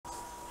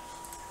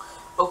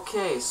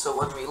Okay, so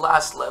when we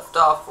last left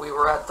off, we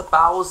were at the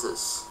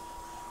Bowsers.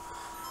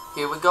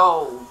 Here we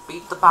go.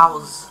 Beat the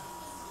Bowsers.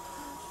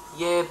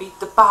 Yeah, beat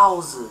the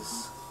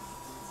Bowsers.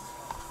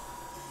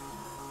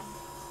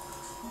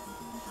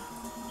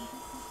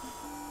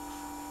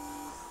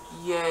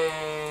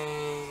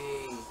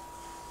 Yay.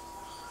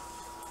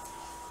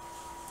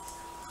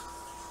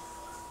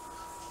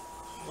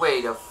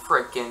 Wait a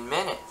frickin'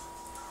 minute.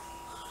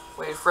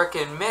 Wait a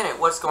frickin' minute.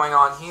 What's going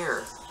on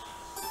here?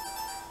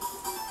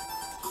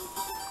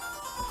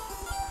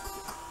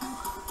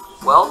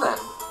 Well then.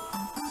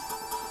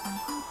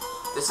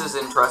 This is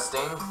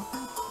interesting.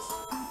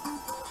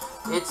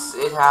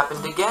 It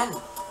happened again.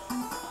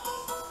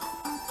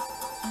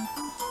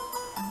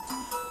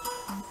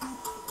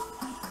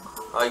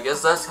 I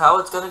guess that's how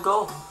it's gonna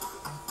go.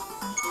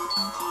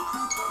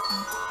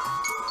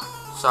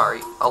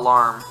 Sorry,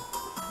 alarm.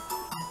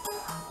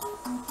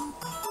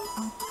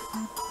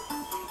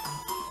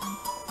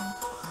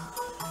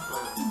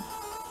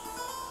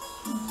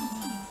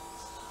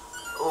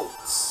 Oh,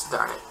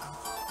 darn it.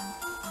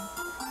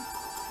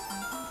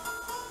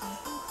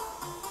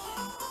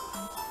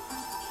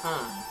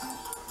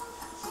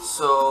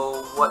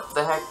 So, what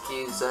the heck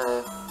is,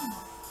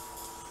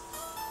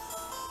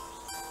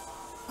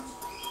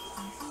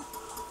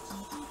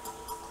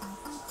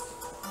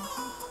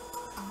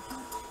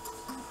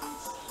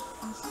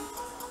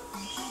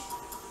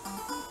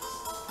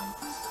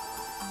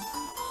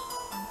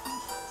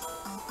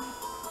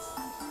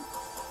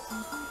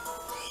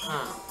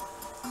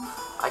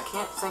 I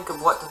can't think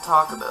of what to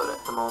talk about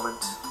at the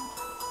moment.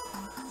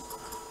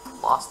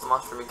 Lost the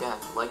mushroom again,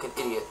 like an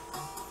idiot.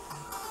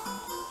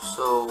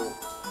 So...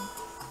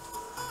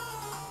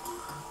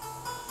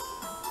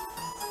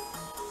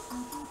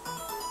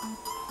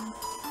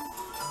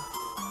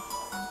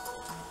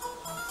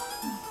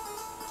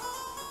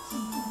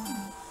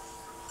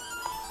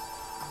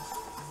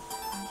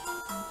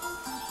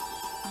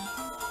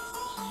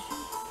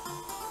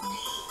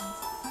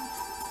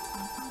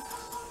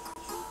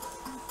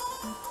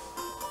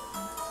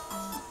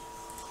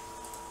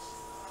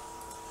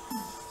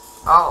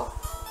 Oh.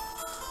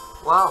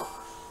 Well.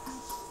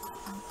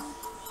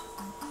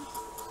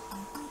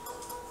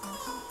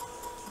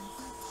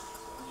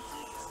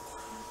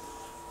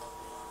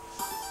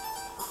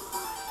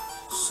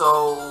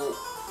 So,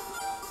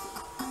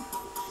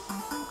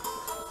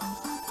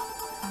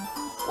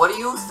 what do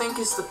you think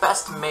is the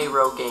best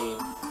Mayro game?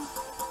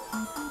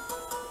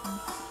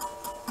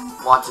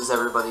 Watch as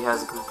everybody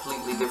has a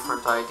completely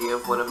different idea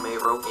of what a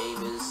Mayro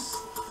game is.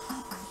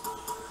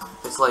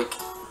 It's like,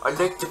 I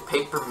like the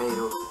paper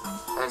Mayro.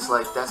 And it's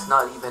like, that's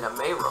not even a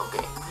Mayro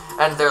game.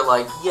 And they're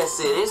like, yes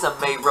it is a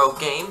Mayro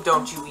game,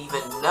 don't you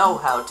even know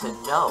how to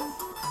know?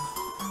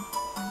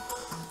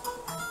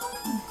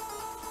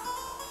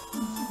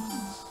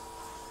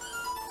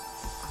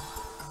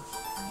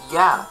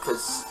 Yeah,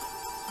 cause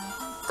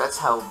that's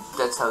how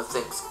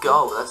things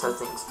go, that's how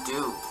things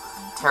do.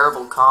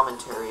 Terrible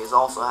commentary is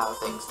also how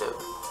things do.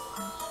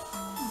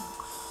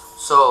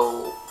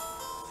 So...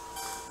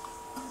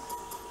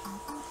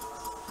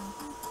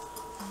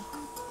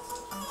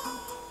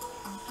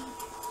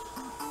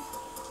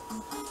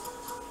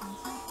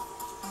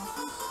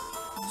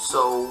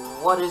 So,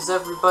 what is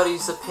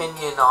everybody's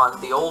opinion on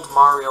the old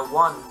Mario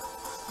 1?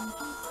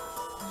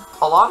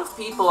 A lot of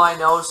people I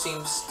know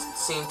seem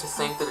to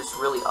think that it's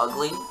really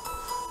ugly.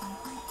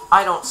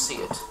 I don't see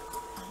it.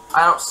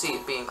 I don't see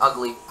it being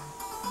ugly.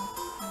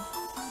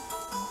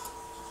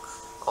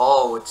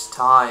 Oh, it's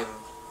time.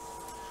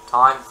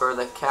 Time for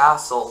the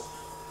castle.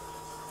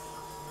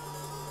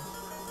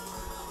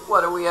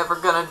 What are we ever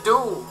gonna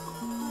do?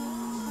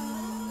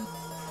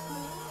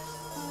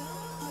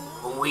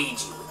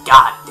 Luigi, we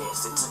got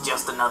this. It's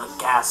just another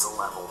castle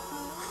level.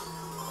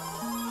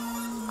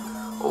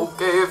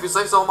 Okay, if you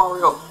say so,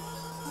 Mario.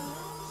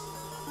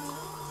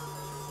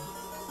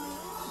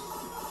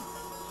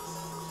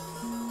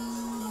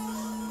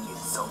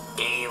 It's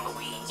okay,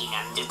 Luigi.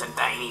 I'm just a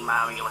tiny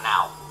Mario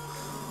now.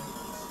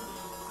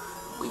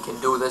 We can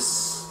do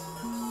this.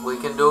 We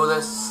can do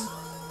this.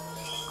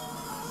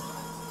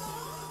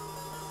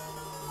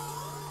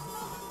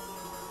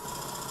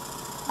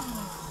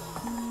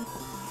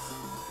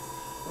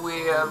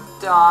 We have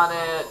done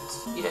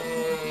it!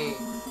 Yay!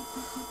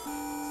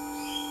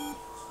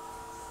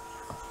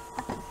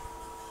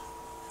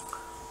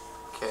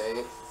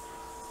 Okay.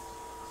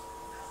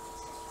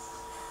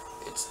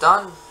 It's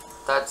done.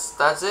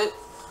 That's it.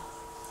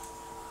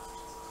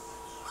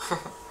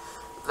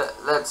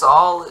 That's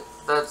all.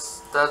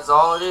 That's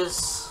all it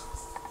is.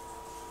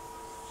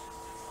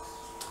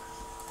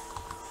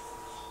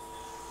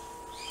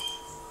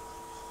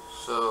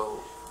 So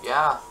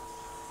yeah.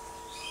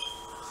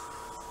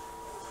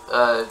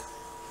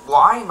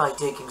 Why am I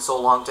taking so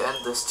long to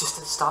end this?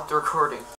 Just stop the recording.